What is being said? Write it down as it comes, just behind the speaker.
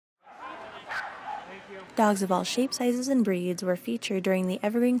Dogs of all shapes, sizes, and breeds were featured during the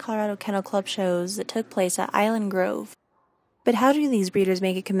Evergreen Colorado Kennel Club shows that took place at Island Grove. But how do these breeders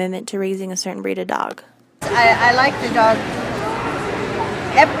make a commitment to raising a certain breed of dog? I like the dog.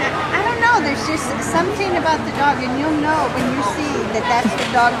 I don't know, there's just something about the dog, and you'll know when you see that that's the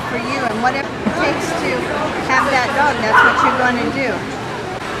dog for you, and whatever it takes to have that dog, that's what you're going to do.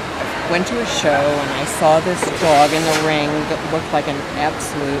 Went to a show and I saw this dog in the ring that looked like an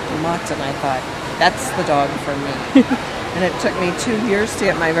absolute mutt, and I thought, that's the dog for me. And it took me 2 years to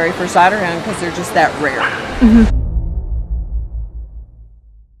get my very first otter hound because they're just that rare.